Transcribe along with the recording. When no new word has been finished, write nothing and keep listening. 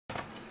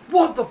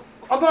What the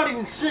f... I'm not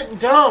even sitting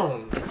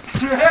down.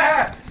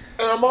 And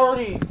I'm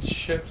already...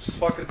 Chips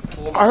fucking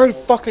full. I already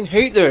fucking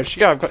hate this.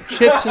 Yeah, I've got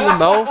chips in the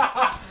mouth.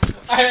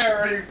 I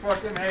already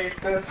fucking hate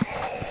this.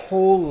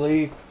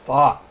 Holy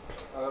fuck.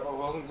 I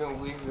wasn't going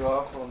to leave you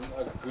off on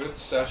a good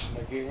session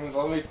of games.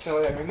 Let me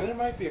tell you, I mean, there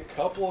might be a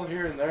couple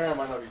here and there. It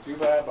might not be too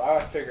bad, but I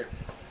figured,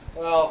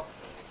 well,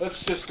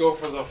 let's just go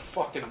for the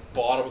fucking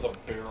bottom of the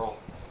barrel.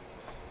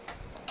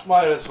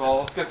 Might as well.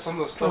 Let's get some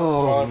of the stuff that's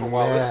going on for a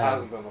while. Man. This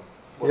hasn't been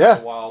a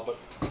while, but...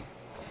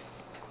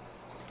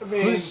 I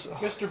mean,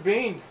 Mr.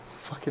 Bean.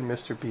 Fucking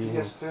Mr. Bean.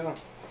 Yes, too.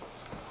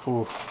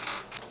 Ooh.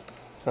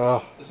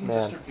 Oh, Isn't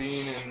man. Mr.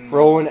 Bean in...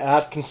 Rowan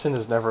Atkinson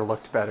has never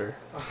looked better.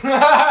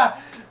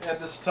 had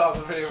to stop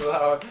the video for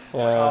that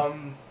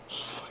one.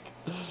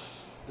 Yeah.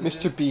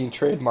 Mr. Bean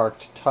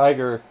trademarked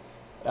Tiger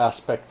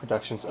Aspect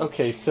Productions.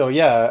 Okay, so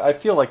yeah, I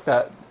feel like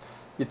that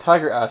the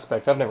Tiger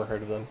Aspect, I've never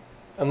heard of them.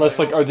 Unless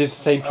like are they the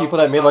same people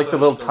that made like the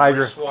little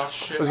tiger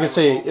I was gonna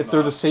say if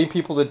they're the same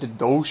people that did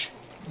those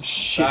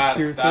shit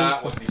things.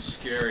 That would be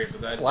scary,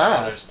 but that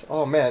Blast.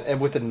 Oh man, and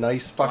with a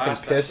nice fucking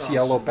piss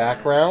yellow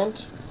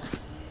background.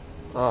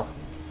 Oh.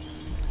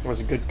 It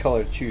was a good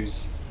color to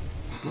choose.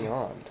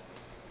 Beyond.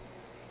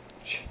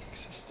 Checking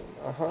system.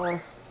 Uh-huh.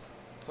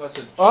 That's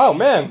a oh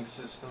man.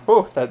 System.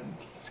 Oh, that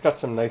it's got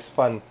some nice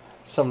fun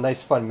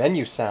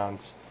menu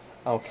sounds.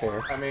 I don't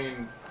care. I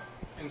mean,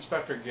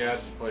 Inspector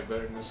Gadget's probably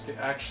better in this game.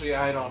 Actually,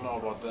 I don't know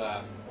about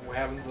that. We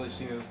haven't really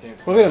seen this game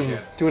Look at him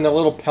doing a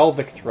little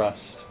pelvic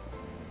thrust.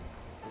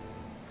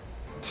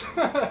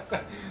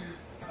 The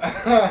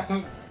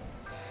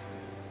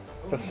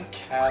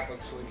cat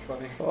looks really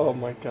funny. Oh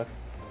my god.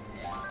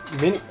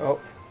 Oh.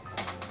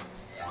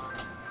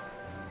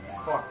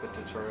 Fuck the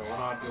tutorial. We're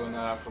not doing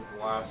that after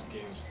the last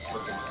game's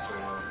freaking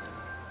tutorial.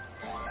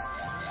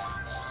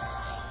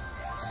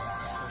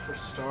 For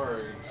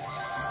story.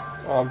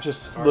 I'm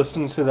just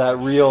listening to that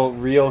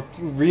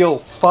real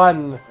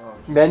fun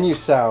menu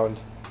sound.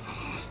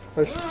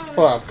 Hold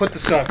on, put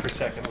this on for a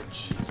second. Oh,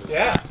 Jesus.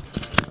 Yeah.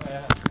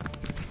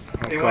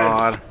 Oh,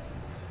 God.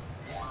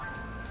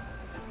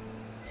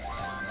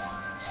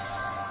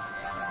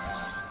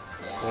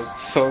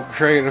 What's so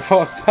great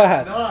about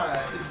that?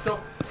 It's so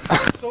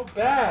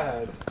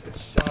bad.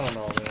 I don't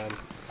know, man.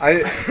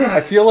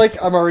 I feel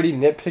like I'm already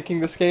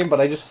nitpicking this game,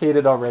 but I just hate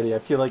it already. I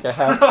feel like I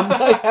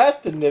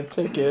have to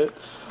nitpick it.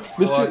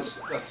 Well,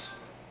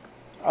 that's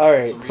all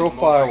right. the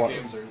Profile most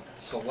games are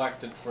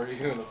selected for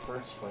you in the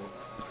first place.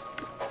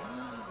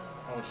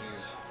 Oh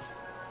jeez.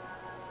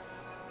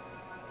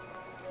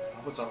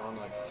 I was on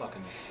like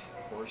fucking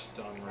horse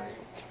dung right.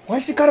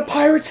 Why's he got a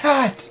pirate's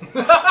hat?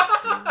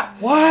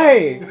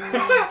 Why?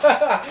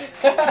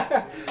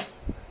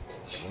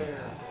 This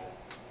chair.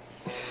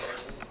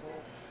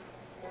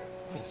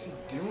 What is he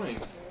doing?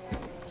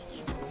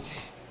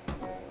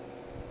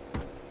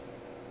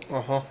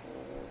 Uh-huh.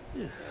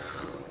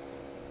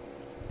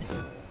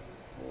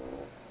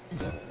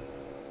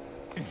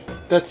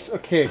 That's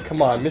okay,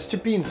 come on.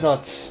 Mr. Bean's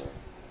not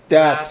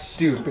that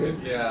stupid.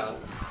 Yeah.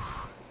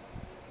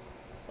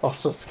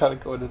 Also, it's kind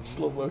of going in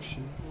slow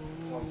motion.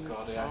 Oh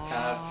god, yeah, I kind of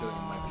have a feeling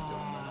you might be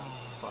doing that.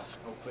 Fuck.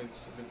 Hopefully if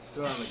it's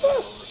doing it on the game, I'll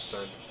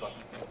restart the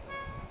fucking thing.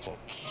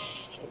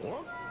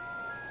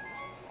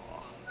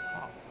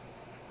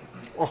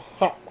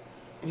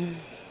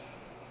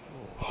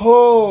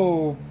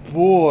 Oh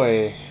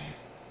boy.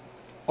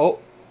 Oh.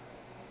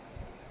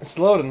 It's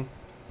loading.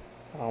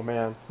 Oh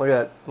man. Look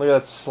at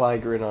that sly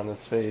grin on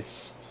his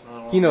face.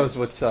 He knows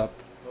what's up.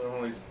 One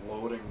of these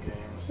loading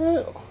games.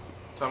 Yeah.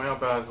 Tell me how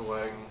bad is the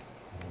lagging.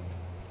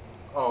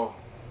 Oh.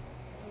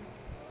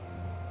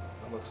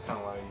 That looks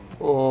kinda like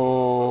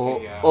Oh,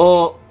 okay, yeah.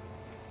 oh,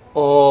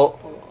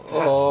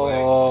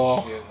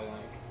 That's lagging shit, I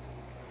think.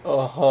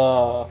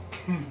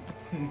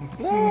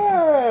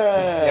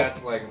 Yeah,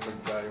 it's lagging pretty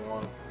bad. You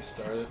want to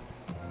restart it?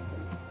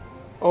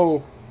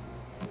 Oh,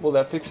 will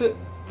that fix it?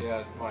 Yeah,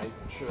 it might.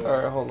 Sure.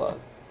 Alright, hold on.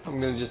 I'm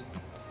gonna just...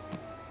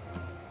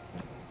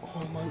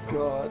 Oh my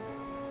god.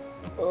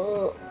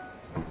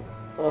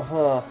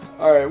 Uh-huh.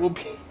 Alright, we're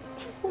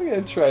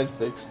gonna try and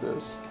fix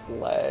this.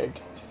 Lag.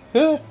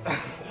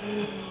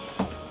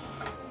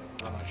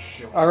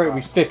 Alright,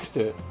 we fixed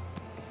it.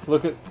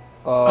 Look at...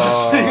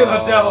 Speaking of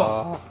the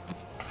devil!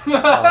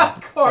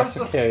 Of course,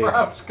 okay. the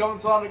fraps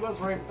comes on and goes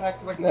right back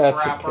to the That's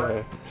crapper.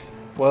 okay.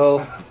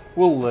 Well,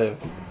 we'll live.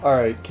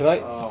 Alright, can I...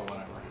 Oh,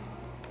 whatever.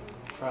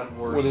 Fred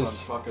worse on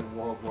fucking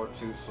World War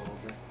II soldier.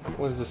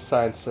 What does this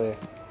sign say?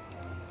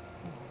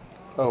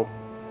 Oh.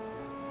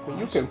 Well,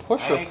 you can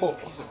push or pull.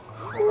 Piece of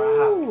crap.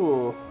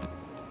 Ooh.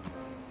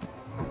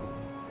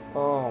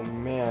 Oh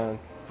man.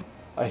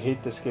 I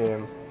hate this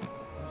game.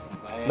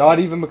 Not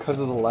even because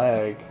of the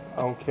lag.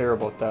 I don't care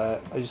about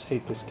that. I just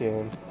hate this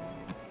game.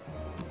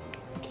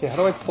 Okay, how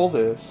do I pull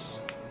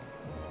this?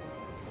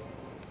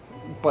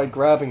 By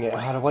grabbing it.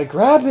 How do I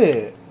grab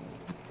it?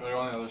 Go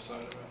on the other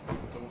side of it.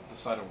 The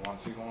side it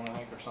wants you going, I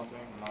think, or something.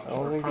 I'm not I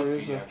don't sure. think there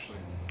is a... Actually.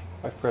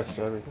 I've pressed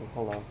everything.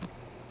 Hold on.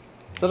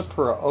 Is that a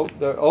pro? Oh,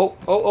 there. Oh.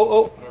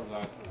 Whatever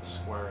that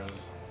square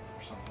is,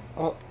 or something.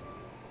 Oh.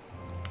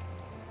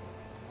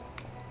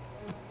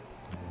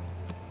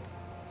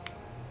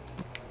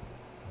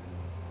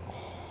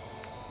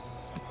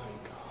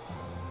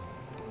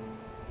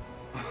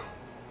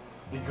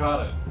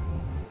 got it.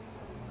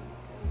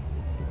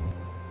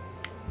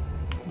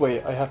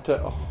 Wait, I have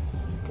to... Oh,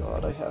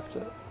 God, I have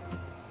to...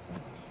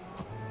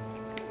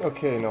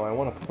 Okay, no, I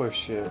want to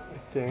push it, I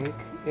think,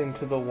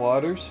 into the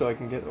water so I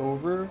can get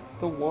over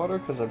the water,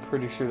 because I'm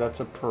pretty sure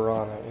that's a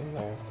piranha in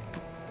there.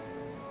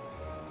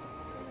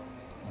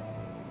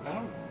 I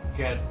don't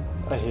get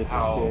I hate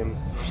how this game.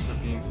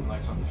 Mr. Bean's in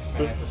like some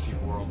fantasy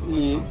world,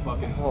 like some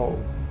fucking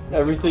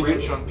everything,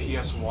 Grinch on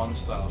PS1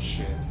 style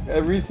shit.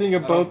 Everything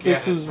about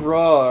this is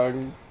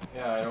wrong.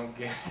 Yeah, I don't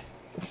get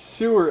it.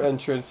 Sewer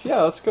entrance.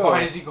 Yeah, let's go.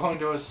 Why is he going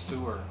to a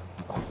sewer?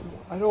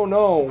 I don't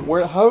know.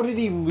 Where? How did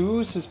he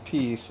lose his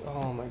piece?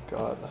 Oh my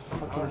God!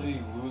 How did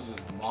he lose his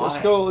mind? Let's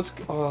go. Let's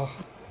go. Oh.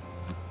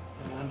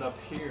 And end up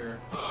here.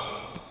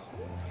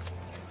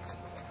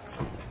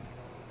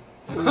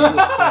 What is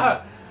this thing?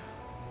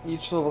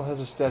 Each level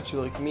has a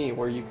statue like me,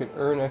 where you can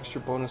earn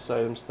extra bonus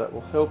items that will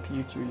help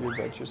you through your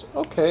adventures.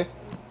 Okay.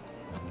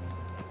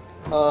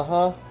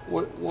 Uh-huh.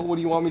 What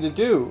do you want me to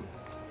do?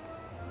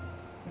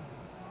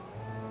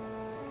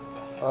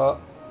 Uh-huh.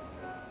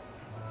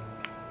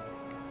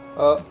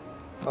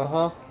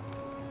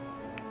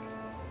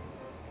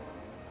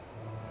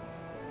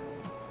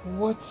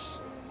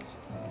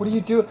 What do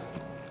you do?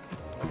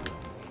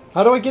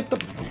 How do I get the...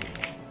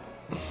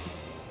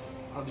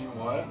 How do you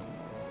what?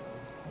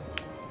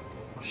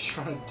 What are you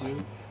trying to do?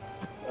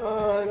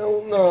 I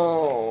don't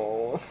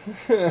know.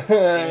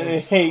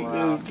 I hate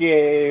this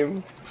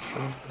game.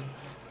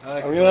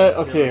 I'm gonna...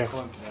 Okay.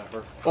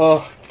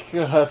 Oh,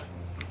 God.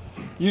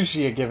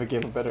 Usually I give a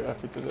game a better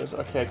effort than this.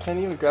 Okay, I can't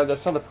even grab that.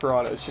 It's not a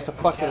piranha. It's just a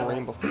fucking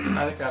rainbow.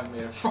 I think I've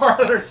made it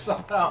farther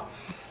somehow.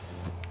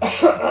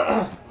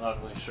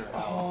 Not really sure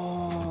how.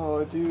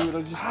 Oh, dude,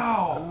 I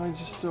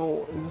just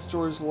don't... This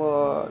door's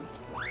locked.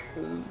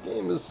 This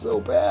game is so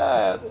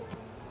bad.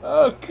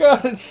 Oh,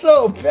 God, it's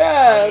so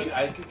bad. I mean,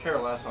 I could care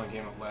less on a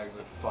game that lags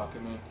like fuck. I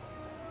mean,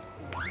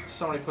 if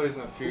somebody plays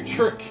in the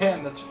future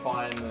again, that's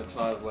fine. It's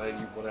not as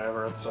laggy,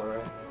 whatever. It's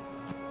alright.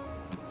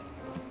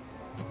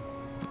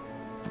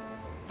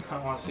 I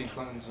want to see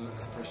Clinton's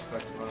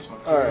perspective on this one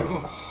too. Alright.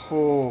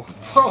 Oh.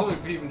 Probably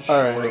be even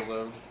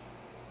shorter-lived.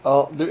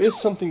 Oh, there is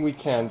something we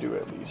can do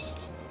at least.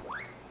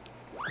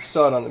 I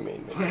saw it on the main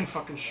menu. Playing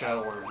fucking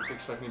Shadow Warrior. You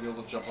expect me to be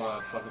able to jump on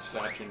that fucking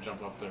statue and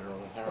jump up there or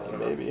whatever.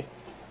 Maybe.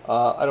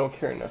 I don't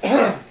care enough.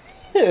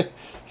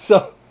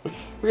 So,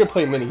 we're gonna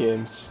play mini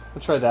games.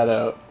 We'll try that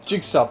out.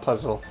 Jigsaw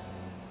puzzle.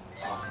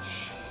 Oh,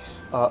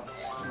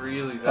 jeez.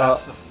 Really?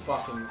 That's the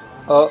fucking...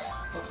 Don't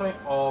tell me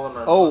all of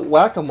them are... Oh,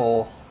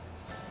 whack-a-mole.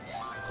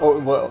 Oh,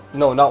 well,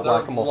 no, not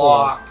whack-a-mole.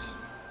 Locked.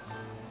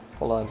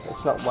 Hold on.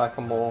 It's not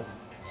whack-a-mole.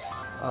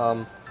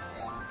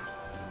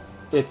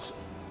 It's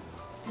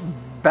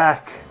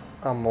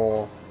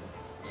vac-a-mole.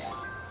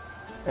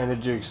 And a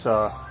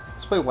jigsaw.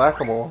 Let's play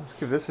whack-a-mole. Let's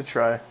give this a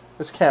try.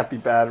 This can't be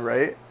bad,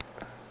 right?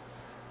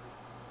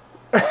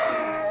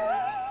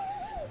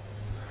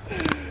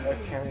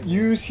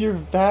 Use your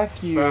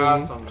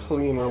vacuum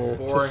cleaner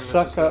to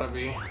suck up.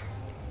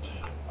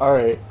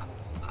 Alright.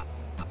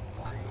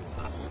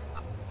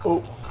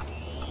 Oh.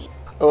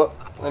 Oh,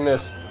 I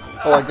missed.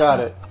 Oh, I got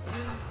it.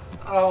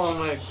 Oh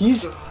my...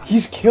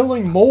 He's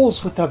killing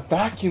moles with that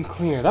vacuum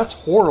cleaner. That's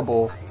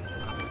horrible.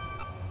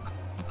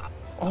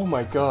 Oh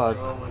my God.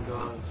 Oh my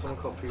God. Someone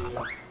call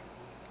Peter.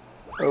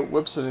 Oh,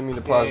 whoops, I didn't mean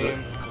to pause it.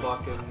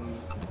 Fucking...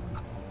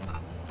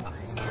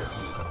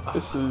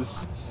 This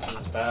is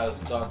as bad as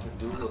Dr.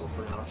 Dolittle,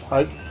 pretty much.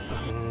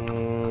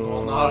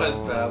 Well, not as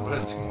bad, but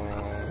it's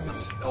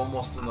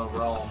almost in the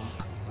realm.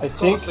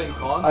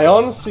 I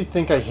honestly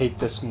think I hate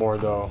this more,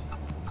 though.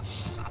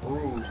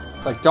 Ooh.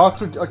 Like,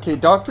 Dr.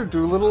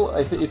 Dolittle,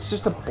 it's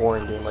just a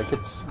boring game. Like,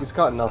 it's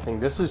got nothing.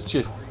 This is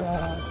just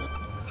bad.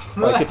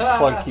 Like, it's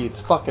clunky,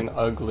 it's fucking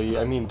ugly.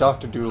 I mean,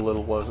 Dr.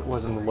 Dolittle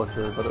wasn't a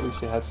looker, but at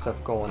least it had stuff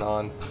going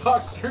on.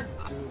 Dr.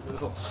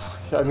 Dolittle.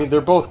 I mean, they're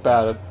both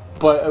bad,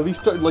 but at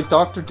least, like,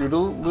 Dr.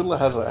 Dolittle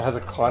has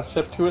a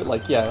concept to it.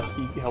 Like, yeah,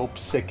 he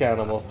helps sick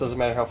animals. Doesn't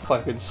matter how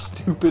fucking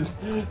stupid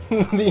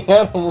the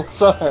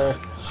animals are.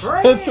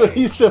 Right. That's what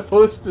he's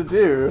supposed to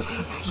do.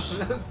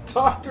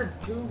 Dr.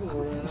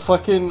 Dolittle.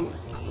 Fucking...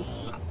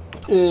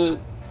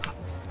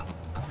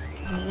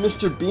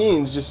 Mr.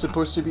 Bean's just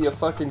supposed to be a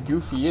fucking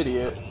goofy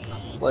idiot.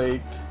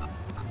 Like,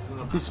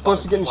 he's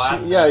supposed to get in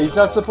shit. Yeah, he's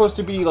not supposed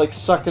to be like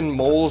sucking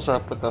moles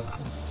up with a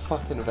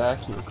fucking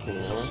vacuum cleaner.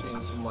 He's supposed to be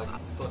in some like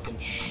fucking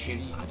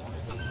shitty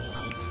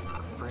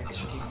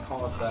Grinch. You can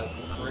call it that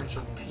Grinch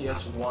of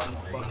PS1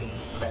 fucking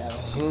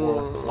fantasy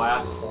world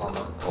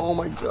platformer. Oh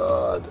my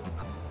God.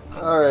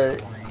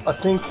 Alright, I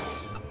think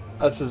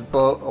that's as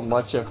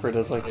much effort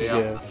as I can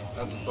give.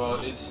 That's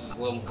about it's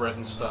Little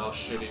Britain style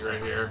shitty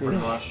right here, pretty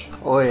much.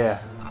 Oh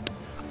yeah.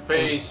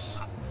 Base.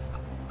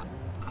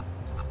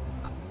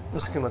 I'm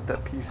just gonna let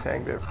that piece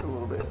hang there for a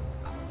little bit.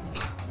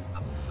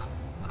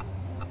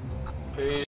 Peace.